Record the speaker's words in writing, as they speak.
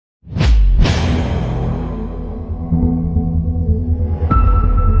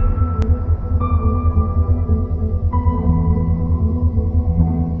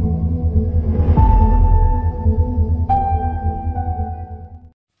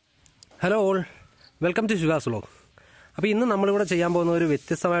Hello all, welcome to ശിവാസ് vlog. അപ്പോൾ ഇന്ന് നമ്മളിവിടെ ചെയ്യാൻ പോകുന്ന ഒരു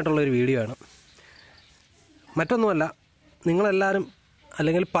വ്യത്യസ്തമായിട്ടുള്ളൊരു വീഡിയോ ആണ്. മറ്റൊന്നുമല്ല, നിങ്ങളെല്ലാവരും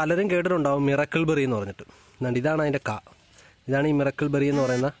അല്ലെങ്കിൽ പലരും കേട്ടിട്ടുണ്ടാവും മിറക്കിൾ ബെറി എന്ന് പറഞ്ഞിട്ട്. ഇതാണ് അതിൻ്റെ ഇതാണ് ഈ മിറക്കിൾ ബെറി എന്ന്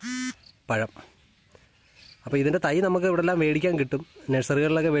പറയുന്ന പഴം. അപ്പോൾ ഇതിൻ്റെ തൈ നമുക്ക് ഇവിടെ എല്ലാം മേടിക്കാൻ കിട്ടും,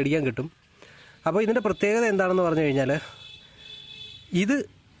 നഴ്സറികളിലൊക്കെ മേടിക്കാൻ കിട്ടും. അപ്പോൾ ഇതിൻ്റെ പ്രത്യേകത എന്താണെന്ന് പറഞ്ഞു കഴിഞ്ഞാൽ,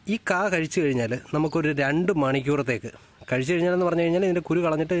 ഈ കഴിച്ചു കഴിഞ്ഞാൽ നമുക്കൊരു 2 മണിക്കൂറത്തേക്ക് കഴിച്ചു കഴിഞ്ഞാലെന്ന് പറഞ്ഞു കഴിഞ്ഞാൽ ഇതിൻ്റെ കുരു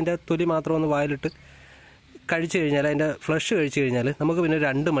കളഞ്ഞിട്ട് ഇതിൻ്റെ തൊലി മാത്രം ഒന്ന് വായിലിട്ട് കഴിച്ചു കഴിഞ്ഞാൽ, അതിൻ്റെ ഫ്ലഷ് കഴിച്ചു കഴിഞ്ഞാൽ നമുക്ക് പിന്നെ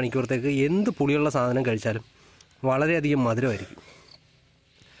 2 മണിക്കൂറത്തേക്ക് എന്ത് പുളിയുള്ള സാധനം കഴിച്ചാലും വളരെയധികം മധുരമായിരിക്കും.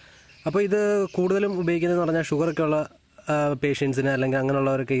 അപ്പോൾ ഇത് കൂടുതലും ഉപയോഗിക്കുന്നതെന്ന് പറഞ്ഞാൽ ഷുഗറൊക്കെ ഉള്ള പേഷ്യൻസിന് അല്ലെങ്കിൽ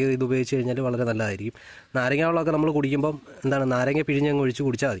അങ്ങനെയുള്ളവരൊക്കെ ഇത് ഉപയോഗിച്ച് കഴിഞ്ഞാൽ വളരെ നല്ലതായിരിക്കും. നാരങ്ങ വെള്ളമൊക്കെ നമ്മൾ കുടിക്കുമ്പം നാരങ്ങ പിഴിഞ്ഞങ്ങ് ഒഴിച്ച്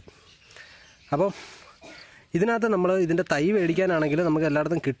കുടിച്ചാൽ മതി. അപ്പം ഇതിനകത്ത് നമ്മൾ ഇതിൻ്റെ തൈ മേടിക്കാനാണെങ്കിൽ നമുക്ക്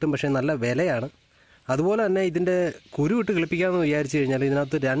എല്ലായിടത്തും കിട്ടും, പക്ഷേ നല്ല വിലയാണ്. അതുപോലെ തന്നെ ഇതിൻ്റെ കുരു ഇട്ട് കിളിപ്പിക്കാമെന്ന് വിചാരിച്ചു കഴിഞ്ഞാൽ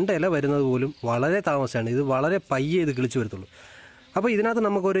ഇതിനകത്ത് 2 ഇല വരുന്നത് പോലും വളരെ താമസമാണ്. ഇത് വളരെ പയ്യെ ഇത് കിളിച്ച് വരത്തുള്ളൂ. അപ്പോൾ ഇതിനകത്ത്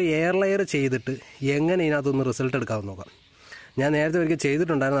നമുക്കൊരു എയർ ലെയർ ചെയ്തിട്ട് എങ്ങനെ ഇതിനകത്തൊന്ന് റിസൾട്ട് എടുക്കാമെന്ന് നോക്കാം. ഞാൻ നേരത്തെ ഒരിക്കൽ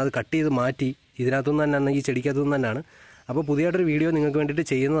ചെയ്തിട്ടുണ്ടായിരുന്നു, അത് കട്ട് ചെയ്ത് മാറ്റി ഇതിനകത്തുനിന്ന് തന്നെയാണ്, ഈ ചെടിക്കകത്തുനിന്ന് തന്നെയാണ്. അപ്പോൾ പുതിയതായിട്ടൊരു വീഡിയോ നിങ്ങൾക്ക് വേണ്ടിയിട്ട്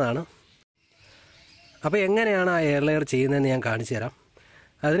ചെയ്യുന്നതാണ്. അപ്പോൾ എങ്ങനെയാണ് ആ എയർ ലെയർ ചെയ്യുന്നതെന്ന് ഞാൻ കാണിച്ചു തരാം.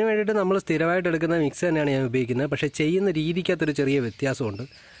 അതിന് വേണ്ടിയിട്ട് നമ്മൾ സ്ഥിരമായിട്ട് എടുക്കുന്ന മിക്സ് തന്നെയാണ് ഞാൻ ഉപയോഗിക്കുന്നത്, പക്ഷേ ചെയ്യുന്ന രീതിക്കകത്തൊരു ചെറിയ വ്യത്യാസമുണ്ട്.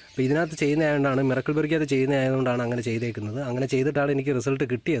 അപ്പോൾ ഇതിനകത്ത് ചെയ്യുന്നതായതുകൊണ്ടാണ്, മിറക്കിൾ ബെറിക്കകത്ത് ചെയ്യുന്നതായതുകൊണ്ടാണ് അങ്ങനെ ചെയ്തേക്കുന്നത്. അങ്ങനെ ചെയ്തിട്ടാണ് എനിക്ക് റിസൾട്ട്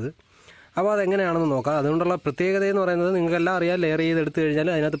കിട്ടിയത്. അപ്പോൾ അതെങ്ങനെയാണെന്ന് നോക്കാം. അതുകൊണ്ടുള്ള പ്രത്യേകത എന്ന് പറയുന്നത്, നിങ്ങൾക്കെല്ലാം അറിയാം, ലെയർ ചെയ്തെടുത്ത്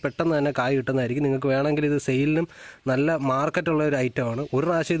കഴിഞ്ഞാൽ അതിനകത്ത് പെട്ടെന്ന് തന്നെ കായ് കിട്ടുന്നതായിരിക്കും. നിങ്ങൾക്ക് വേണമെങ്കിൽ ഇത് സെയിലിനും നല്ല മാർക്കറ്റുള്ള ഒരു ഐറ്റമാണ്. ഒരു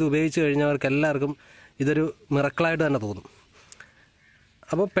പ്രാവശ്യം ഇത് ഉപയോഗിച്ച് കഴിഞ്ഞവർക്ക് എല്ലാവർക്കും ഇതൊരു മിറക്കിളായിട്ട് തന്നെ തോന്നും.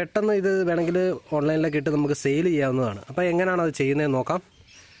 അപ്പോൾ പെട്ടെന്ന് ഇത് വേണമെങ്കിൽ ഓൺലൈനിലൊക്കെ ഇട്ട് നമുക്ക് സെയിൽ ചെയ്യാവുന്നതാണ്. അപ്പോൾ എങ്ങനെയാണ് അത് ചെയ്യുന്നതെന്ന് നോക്കാം.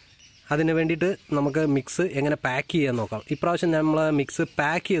 അതിന് വേണ്ടിയിട്ട് നമുക്ക് മിക്സ് എങ്ങനെ പാക്ക് ചെയ്യാൻ നോക്കാം. ഇപ്രാവശ്യം നമ്മൾ മിക്സ്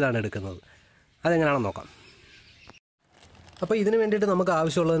പാക്ക് ചെയ്താണ് എടുക്കുന്നത്. അതെങ്ങനെയാണെന്ന് നോക്കാം. അപ്പോൾ ഇതിന് വേണ്ടിയിട്ട് നമുക്ക്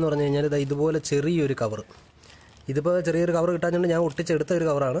ആവശ്യമുള്ളതെന്ന് പറഞ്ഞു കഴിഞ്ഞാൽ ഇതുപോലെ ചെറിയൊരു കവർ. ഇതിപ്പോൾ ചെറിയൊരു കവർ കിട്ടാഞ്ഞുകൊണ്ട് ഞാൻ ഒട്ടിച്ചെടുത്ത ഒരു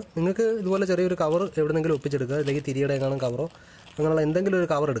കവറാണ്. നിങ്ങൾക്ക് ഇതുപോലെ ചെറിയൊരു കവർ എവിടെയെങ്കിലും ഒപ്പിച്ചെടുക്കുക, അല്ലെങ്കിൽ തിരിയുടെ കാണും കവറോ അങ്ങനെയുള്ള എന്തെങ്കിലും ഒരു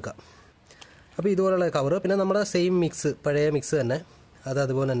കവർ എടുക്കാം. അപ്പോൾ ഇതുപോലെയുള്ള കവർ, പിന്നെ നമ്മുടെ സെയിം മിക്സ്, പഴയ മിക്സ് തന്നെ,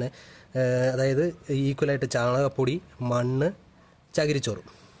 അതുപോലെ തന്നെ അതായത് ഈക്വലായിട്ട് ചാണകപ്പൊടി, മണ്ണ്, ചകിരിച്ചോറും.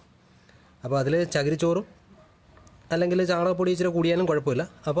 അപ്പോൾ അതിൽ ചകിരിച്ചോറും അല്ലെങ്കിൽ ചാണകപ്പൊടി ഇച്ചിരി കൂടിയാലും കുഴപ്പമില്ല.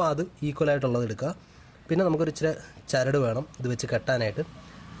 അപ്പോൾ അത് ഈക്വലായിട്ടുള്ളത് എടുക്കുക. പിന്നെ നമുക്കൊരു ഇച്ചിരി ചരട് വേണം ഇത് വെച്ച് കെട്ടാനായിട്ട്.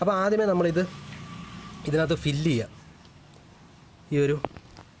 അപ്പോൾ ആദ്യമേ ഇതിനകത്ത് ഫില്ല് ചെയ്യാം. ഈ ഒരു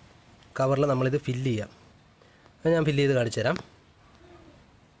കവറിൽ നമ്മളിത് ഫില്ല് ചെയ്യാം. അത് ഞാൻ ഫില്ല് ചെയ്ത് കാണിച്ചു തരാം.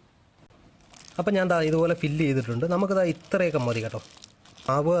 അപ്പോൾ ഞാൻ ഇതുപോലെ ഫില്ല് ചെയ്തിട്ടുണ്ട്. നമുക്കത് ഇത്രയൊക്കെ മതി കേട്ടോ.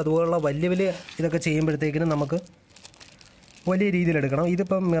 മാവ് അതുപോലുള്ള വലിയ ഇതൊക്കെ ചെയ്യുമ്പോഴത്തേക്കിനും നമുക്ക് വലിയ രീതിയിലെടുക്കണം.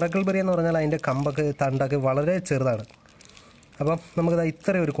 ഇതിപ്പം മിറക്കിൾ ബെറി എന്ന് പറഞ്ഞാൽ അതിൻ്റെ കമ്പൊക്കെ തണ്ടൊക്കെ വളരെ ചെറുതാണ്. അപ്പം നമുക്കത്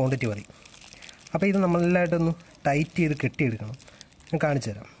ഇത്രയും ഒരു ക്വാണ്ടിറ്റി മതി. അപ്പോൾ ഇത് നമ്മളെല്ലായിട്ടൊന്ന് ടൈറ്റ് ചെയ്ത് കെട്ടിയെടുക്കണം. ഞാൻ കാണിച്ചു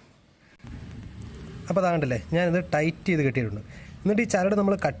തരാം. അപ്പോൾ അതാണ്ടല്ലേ, ഞാനിത് ടൈറ്റ് ചെയ്ത് കെട്ടിയിട്ടുണ്ട്. എന്നിട്ട് ഈ ചരട്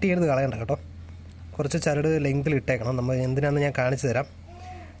നമ്മൾ കട്ട് ചെയ്ത് കളയണ്ട കേട്ടോ. കുറച്ച് ചരട് ലെങ്തിൽ ഇട്ടേക്കണം. നമ്മൾ എന്തിനാണെന്ന് ഞാൻ കാണിച്ചു തരാം.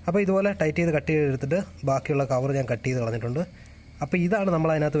 അപ്പോൾ ഇതുപോലെ ടൈറ്റ് ചെയ്ത് കട്ട് ചെയ്തെടുത്തിട്ട് ബാക്കിയുള്ള കവർ ഞാൻ കട്ട് ചെയ്ത് കളഞ്ഞിട്ടുണ്ട്. അപ്പോൾ ഇതാണ്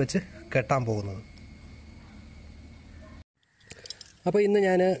നമ്മൾ അതിനകത്ത് വെച്ച് കെട്ടാൻ പോകുന്നത്. അപ്പോൾ ഇന്ന്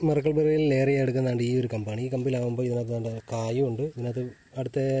ഞാൻ മിറക്കിൾ ബെറിയിൽ ലെയർ ചെയ്യാൻ എടുക്കുന്നതാണ് ഈ ഒരു കമ്പാണ്. ഈ കമ്പിലാകുമ്പോൾ ഇതിനകത്ത് നല്ല കായും ഉണ്ട്. ഇതിനകത്ത്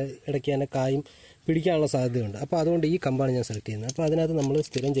അടുത്ത ഇടയ്ക്ക് തന്നെ കായും പിടിക്കാനുള്ള സാധ്യതയുണ്ട്. അപ്പോൾ അതുകൊണ്ട് ഈ കമ്പാണ് ഞാൻ സെലക്ട് ചെയ്യുന്നത്. അപ്പോൾ അതിനകത്ത് നമ്മൾ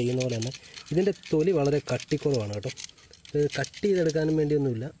സ്ഥിരം ചെയ്യുന്ന പോലെ തന്നെ ഇതിൻ്റെ തൊലി വളരെ കട്ടിക്കുറവാണ് കേട്ടോ. ഇത് കട്ട് ചെയ്തെടുക്കാനും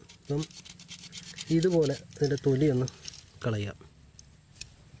വേണ്ടിയൊന്നുമില്ല. അപ്പം ഇതുപോലെ ഇതിൻ്റെ തൊലി ഒന്ന് കളയാം.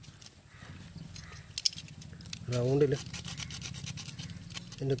 റൗണ്ടിൽ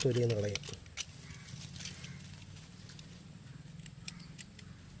ഇതിൻ്റെ തൊലി ഒന്ന് കളയാം.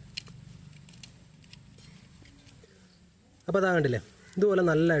 അപ്പോൾ അതാ കണ്ടില്ലേ, ഇതുപോലെ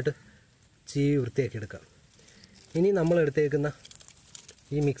നല്ലതായിട്ട് ചീവി വൃത്തിയാക്കി എടുക്കാം. ഇനി നമ്മൾ എടുത്തേക്കുന്ന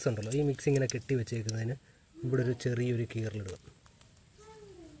ഈ മിക്സ് ഉണ്ടല്ലോ, ഈ മിക്സ് ഇങ്ങനെ കെട്ടി വെച്ചേക്കുന്നതിന് ഇവിടെ ഒരു ചെറിയൊരു കീറലിടുക.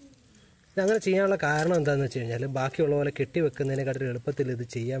 ഇതങ്ങനെ ചെയ്യാനുള്ള കാരണം എന്താണെന്ന് വെച്ച് കഴിഞ്ഞാൽ, ബാക്കിയുള്ള പോലെ കെട്ടി വെക്കുന്നതിനെക്കാട്ടിലും എളുപ്പത്തിൽ ഇത്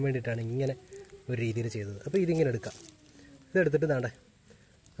ചെയ്യാൻ വേണ്ടിയിട്ടാണ് ഇങ്ങനെ ഒരു രീതിയിൽ ചെയ്തത്. അപ്പോൾ ഇതിങ്ങനെ എടുക്കാം. ഇതെടുത്തിട്ട് താണ്ടെ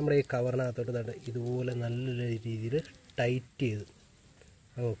നമ്മുടെ ഈ കവറിനകത്തോട്ട് താണ്ടെ ഇതുപോലെ നല്ല രീതിയിൽ ടൈറ്റ് ചെയ്ത്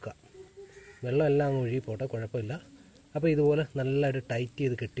വെക്കുക. വെള്ളം എല്ലാം അങ്ങ് ഒഴുകി പോട്ടെ, കുഴപ്പമില്ല. അപ്പോൾ ഇതുപോലെ നല്ലതായിട്ട് ടൈറ്റ്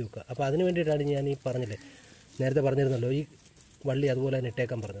ചെയ്ത് കെട്ടി വെക്കുക. അപ്പോൾ അതിന് വേണ്ടിയിട്ടാണ് ഞാൻ ഈ നേരത്തെ പറഞ്ഞിരുന്നല്ലോ, ഈ വള്ളി അതുപോലെ തന്നെ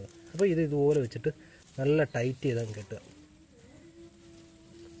ഇട്ടേക്കാൻ പറഞ്ഞത്. അപ്പോൾ ഇതുപോലെ വെച്ചിട്ട് നല്ല ടൈറ്റ് ചെയ്ത് കെട്ടുക.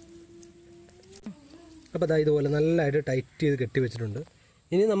 അപ്പോൾ ഇതുപോലെ നല്ലതായിട്ട് ടൈറ്റ് ചെയ്ത് കെട്ടി വെച്ചിട്ടുണ്ട്.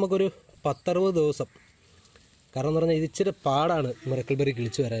 ഇനി നമുക്കൊരു 10-60 ദിവസം, കാരണം എന്ന് പറഞ്ഞാൽ ഇത് ഇച്ചിരി പാടാണ് മിറക്കിൾ ബെറി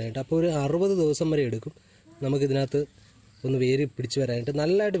കിളിച്ച് വരാനായിട്ട്. അപ്പോൾ ഒരു 60 ദിവസം വരെ എടുക്കും നമുക്കിതിനകത്ത് ഒന്ന് വേര് പിടിച്ച് വരാനായിട്ട്.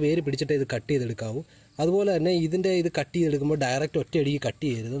 നല്ലതായിട്ട് വേര് പിടിച്ചിട്ട് ഇത് കട്ട് ചെയ്തെടുക്കാവൂ. അതുപോലെ തന്നെ ഇത് കട്ട് ചെയ്തെടുക്കുമ്പോൾ ഡയറക്റ്റ് ഒറ്റയടിക്ക് കട്ട്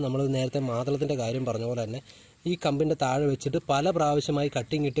ചെയ്യരുത്. നമ്മൾ നേരത്തെ മാതളത്തിൻ്റെ കാര്യം പറഞ്ഞ പോലെ തന്നെ ഈ കമ്പിൻ്റെ താഴെ വെച്ചിട്ട് പല പ്രാവശ്യമായി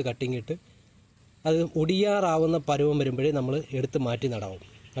കട്ടിങ് ഇട്ട് അത് ഒടിയാറാവുന്ന പരുവം വരുമ്പോഴേ നമ്മൾ എടുത്ത് മാറ്റി നടാവും.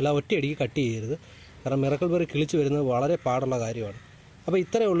 അല്ല ഒറ്റയടിക്ക് കട്ട് ചെയ്യരുത്. കാരണം മിറക്കിൾ ബെറി കിളിച്ച് വരുന്നത് വളരെ പാടുള്ള കാര്യമാണ്. അപ്പോൾ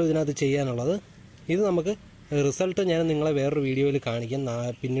ഇത്രയേ ഉള്ളൂ ഇതിനകത്ത് ചെയ്യാനുള്ളത്. ഇത് നമുക്ക് റിസൾട്ട് ഞാൻ നിങ്ങളെ വേറൊരു വീഡിയോയിൽ കാണിക്കാം.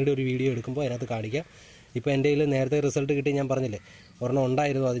 പിന്നീട് ഒരു വീഡിയോ എടുക്കുമ്പോൾ അതിനകത്ത് കാണിക്കാം. ഇപ്പോൾ എൻ്റെ കയ്യിൽ നേരത്തെ റിസൾട്ട് കിട്ടി, ഞാൻ പറഞ്ഞില്ലേ ഒരെണ്ണം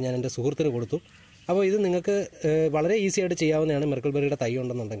ഉണ്ടായിരുന്നു, അത് ഞാൻ എൻ്റെ സുഹൃത്തിന് കൊടുത്തു. അപ്പോൾ ഇത് നിങ്ങൾക്ക് വളരെ ഈസി ആയിട്ട് ചെയ്യാവുന്നതാണ് മിറക്കിൾ ബെറിയുടെ തൈ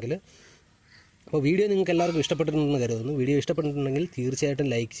ഉണ്ടെന്നുണ്ടെങ്കിൽ. അപ്പോൾ വീഡിയോ നിങ്ങൾക്ക് എല്ലാവർക്കും ഇഷ്ടപ്പെട്ടിട്ടുണ്ടെന്ന് കരുതുന്നു. വീഡിയോ ഇഷ്ടപ്പെട്ടിട്ടുണ്ടെങ്കിൽ തീർച്ചയായിട്ടും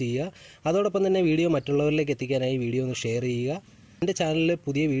ലൈക്ക് ചെയ്യുക. അതോടൊപ്പം തന്നെ വീഡിയോ മറ്റുള്ളവരിലേക്ക് എത്തിക്കാനായി വീഡിയോ ഒന്ന് ഷെയർ ചെയ്യുക. എൻ്റെ ചാനലിൽ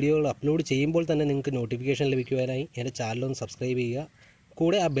പുതിയ വീഡിയോകൾ അപ്ലോഡ് ചെയ്യുമ്പോൾ തന്നെ നിങ്ങൾക്ക് നോട്ടിഫിക്കേഷൻ ലഭിക്കുവാനായി എൻ്റെ ചാനലൊന്ന് സബ്സ്ക്രൈബ് ചെയ്യുക.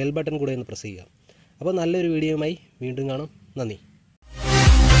 കൂടെ ആ ബെൽ ബട്ടൺ കൂടെ ഒന്ന് പ്രസ് ചെയ്യുക. അപ്പോൾ നല്ലൊരു വീഡിയോയുമായി വീണ്ടും കാണാം. നന്ദി.